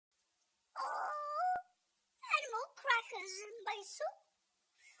my soup.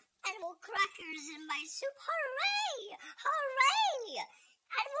 Animal crackers in my soup. Hooray! Hooray!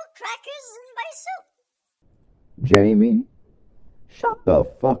 Animal crackers in my soup. Jamie, shut the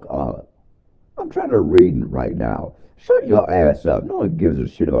fuck up. I'm trying to read right now. Shut your ass up. No one gives a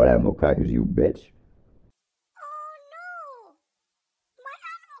shit about animal crackers, you bitch. Oh no! My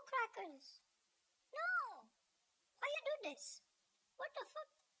animal crackers! No! Why you do this? What the fuck?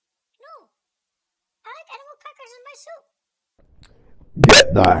 No! I like animal crackers in my soup.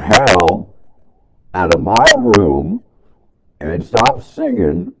 Get the hell out of my room and stop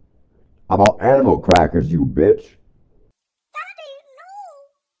singing about animal crackers, you bitch. Daddy, no!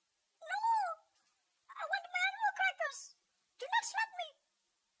 No! I want my animal crackers! Do not slap me!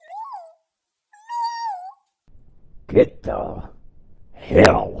 No! No! Get the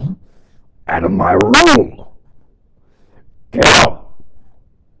hell out of my room. Get out.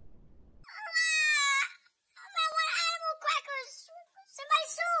 I want animal crackers in my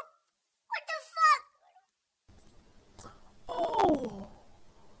soup! What the fuck? Oh,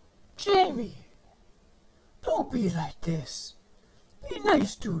 Jamie, don't be like this. Be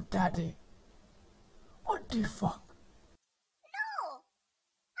nice to Daddy. What the fuck? No!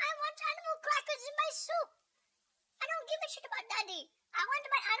 I want animal crackers in my soup! I don't give a shit about Daddy. I want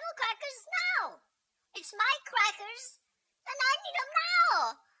my animal crackers now! It's my crackers, and I need them now!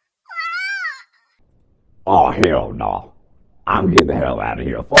 Ah! Oh, hell no. I'm getting the hell out of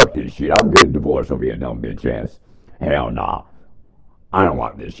here. Fuck this shit. I'm getting divorced over your dumb bitch ass. Hell no. I don't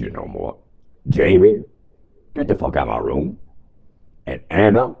want this shit no more. Jamie, get the fuck out of my room. And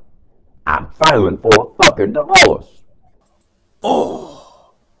Anna, I'm filing for a fucking divorce.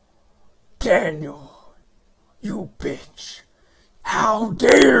 Oh, Daniel, you bitch. How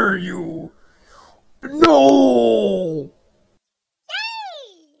dare you? No!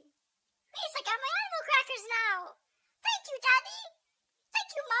 Yay! At least I got my animal crackers now! Thank you, Daddy! Thank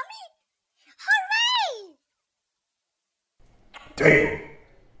you, Mommy! Hooray! Damn,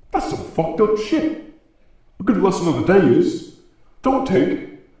 that's some fucked up shit. A good lesson of the day is, don't take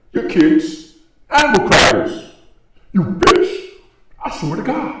your kids' animal crackers. You bitch! I swear to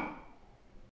God.